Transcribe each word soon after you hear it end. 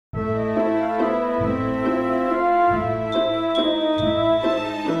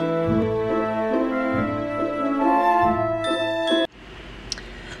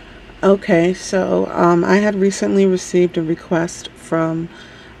Okay, so I had recently received a request from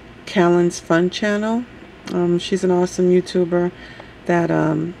Kalans Fun Channel. She's an awesome YouTuber that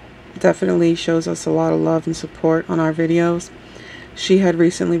definitely shows us a lot of love and support on our videos. She had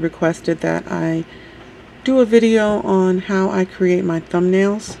recently requested that I do a video on how I create my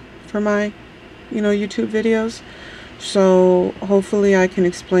thumbnails for my, YouTube videos. So hopefully I can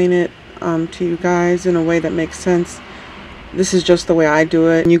explain it to you guys in a way that makes sense. This is just the way I do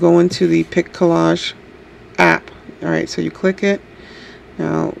it. You go into the Pic Collage app. Alright, so you click it.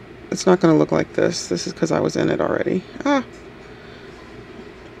 Now, it's not going to look like this. This is because I was in it already.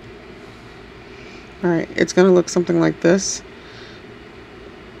 Alright, it's going to look something like this.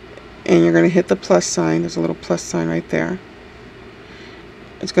 And you're going to hit the plus sign. There's a little plus sign right there.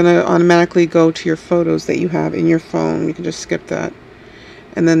 It's going to automatically go to your photos that you have in your phone. You can just skip that.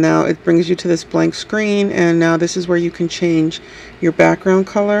 And then now it brings you to this blank screen, and now this is where you can change your background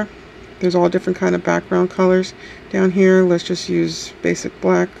color. There's all different kind of background colors down here. Let's just use basic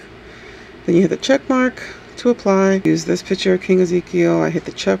black. Then you hit the check mark to apply. Use this picture of King Ezekiel. I hit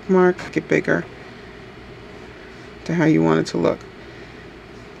the check mark, make it bigger to how you want it to look.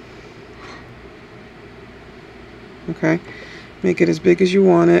 Okay, make it as big as you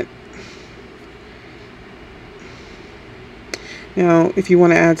want it. Now, if you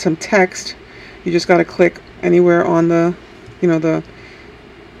want to add some text, you just got to click anywhere on the, let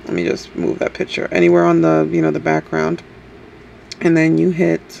me just move that picture, anywhere on the, the background, and then you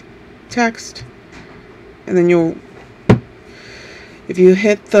hit text, and then if you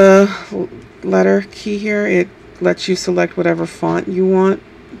hit the letter key here, it lets you select whatever font you want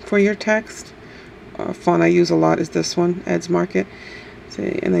for your text. Font I use a lot is this one, Ed's Market.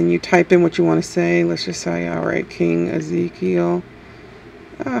 And then you type in what you want to say. Let's just say, alright, King Ezekiel.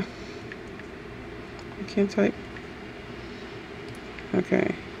 I can't type.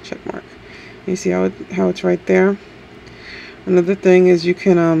 Okay, check mark. You see how it's right there? Another thing is you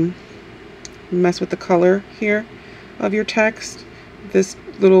can mess with the color here of your text. This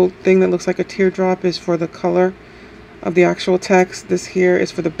little thing that looks like a teardrop is for the color of the actual text. This here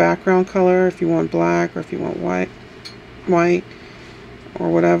is for the background color, if you want black or if you want white or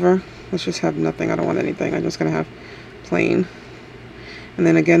whatever. Let's just have nothing. I don't want anything. I'm just going to have plain. And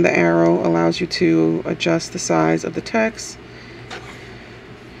then again, the arrow allows you to adjust the size of the text.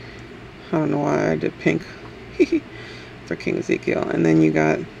 I don't know why I did pink for King Ezekiel. And then you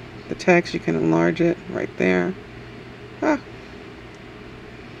got the text. You can enlarge it right there.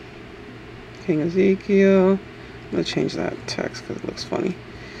 King Ezekiel. I'm going to change that text because it looks funny.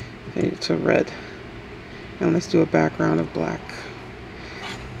 To red. And let's do a background of black.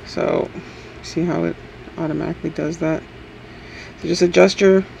 So, see how it automatically does that? So just adjust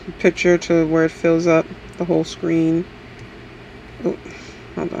your picture to where it fills up the whole screen. Oh,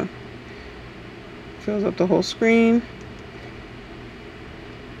 hold on. Fills up the whole screen.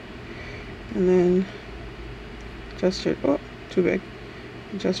 And then adjust your, oh, too big.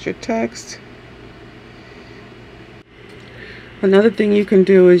 Adjust your text. Another thing you can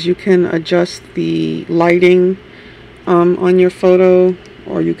do is you can adjust the lighting on your photo,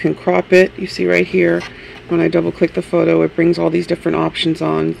 or you can crop it. You see right here, when I double click the photo, it brings all these different options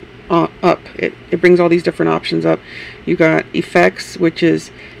up. It brings all these different options up. You got effects, which is,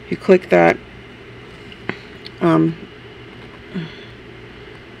 you click that, it's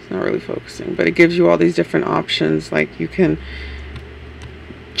not really focusing, but it gives you all these different options. Like you can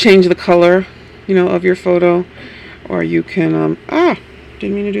change the color, of your photo, or you can,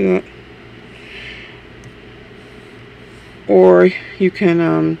 didn't mean to do that. Or you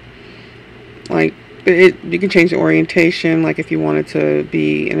can, you can change the orientation. Like if you wanted to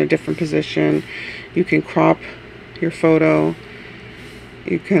be in a different position, you can crop your photo.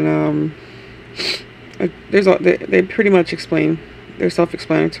 You can, they pretty much explain, they're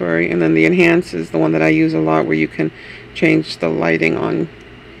self-explanatory. And then the enhance is the one that I use a lot, where you can change the lighting on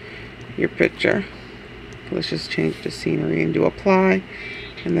your picture. Let's just change the scenery and do apply,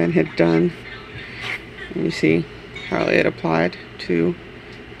 and then hit done. And you see how it applied to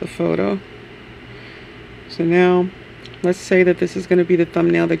the photo. So now let's say that this is going to be the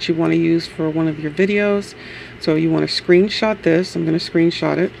thumbnail that you want to use for one of your videos. So you want to screenshot this. I'm going to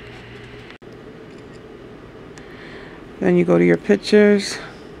screenshot it. Then you go to your pictures.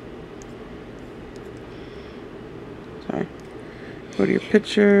 Sorry. Go to your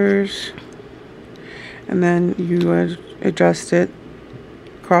pictures. And then you adjust it,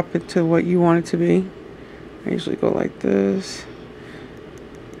 crop it to what you want it to be. I usually go like this,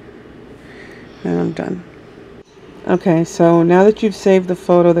 and I'm done. Okay, so now that you've saved the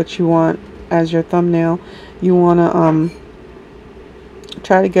photo that you want as your thumbnail, you want to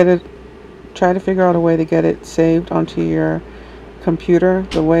try to get it try to figure out a way to get it saved onto your computer,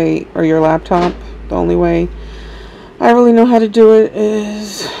 the way, or your laptop. The only way I really know how to do it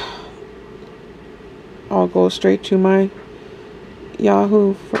is I'll go straight to my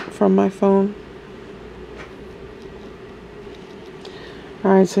Yahoo from my phone.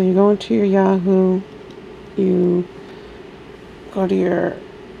 Alright, so you go into your Yahoo, you go to your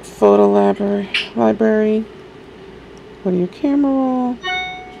photo library, go to your camera roll,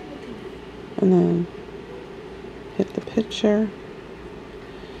 and then hit the picture.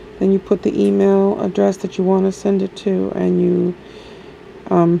 Then you put the email address that you want to send it to, and you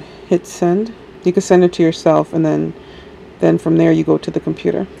hit send. You can send it to yourself, and then from there you go to the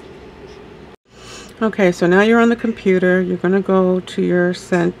computer. Okay, so now you're on the computer. You're going to go to your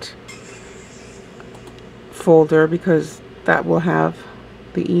sent folder, because that will have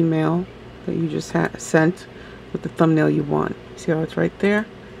the email that you just sent with the thumbnail you want. See how it's right there?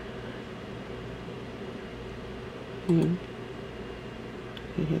 And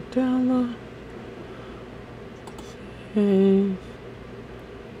you hit download, save,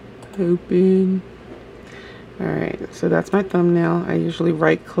 open. Alright, so that's my thumbnail. I usually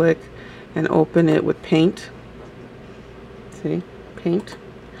right click and open it with paint. See? Paint.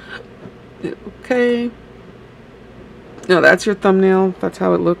 Okay. Now that's your thumbnail. That's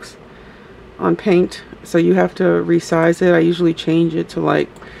how it looks on paint. So you have to resize it. I usually change it to, like,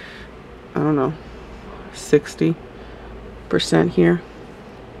 I don't know, 60% here.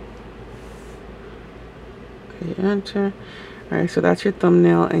 Okay, enter. Alright, so that's your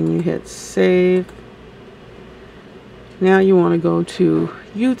thumbnail, and you hit save. Now you want to go to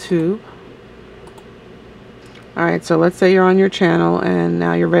YouTube. Alright, so let's say you're on your channel and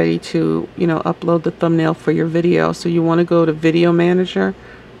now you're ready to, upload the thumbnail for your video. So you want to go to Video Manager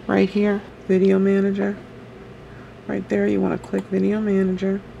right here. Video Manager. Right there, you want to click Video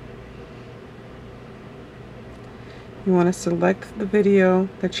Manager. You want to select the video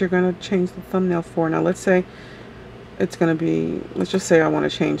that you're going to change the thumbnail for. Now let's say it's going to be, let's just say I want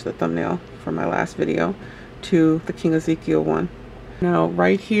to change the thumbnail for my last video to the King Ezekiel one. Now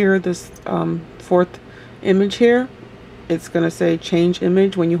right here, this fourth image here, it's going to say change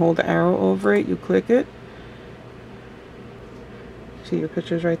image. When you hold the arrow over it, you click it. See your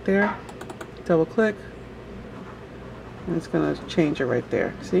pictures right there. Double click, and it's going to change it right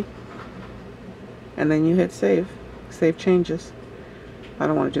there. See? And then you hit save. Save changes. I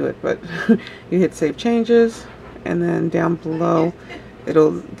don't want to do it, but you hit save changes, and then down below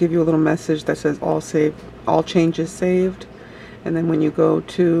it'll give you a little message that says all changes saved. And then when you go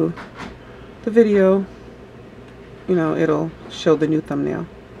to the video, it'll show the new thumbnail,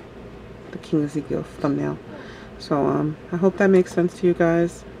 the King Ezekiel thumbnail. So I hope that makes sense to you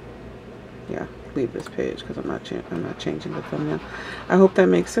guys. Yeah, leave this page because I'm not changing the thumbnail. I hope that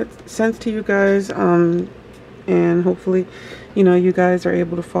makes sense to you guys. And hopefully, you guys are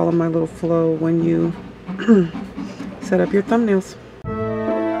able to follow my little flow when you set up your thumbnails.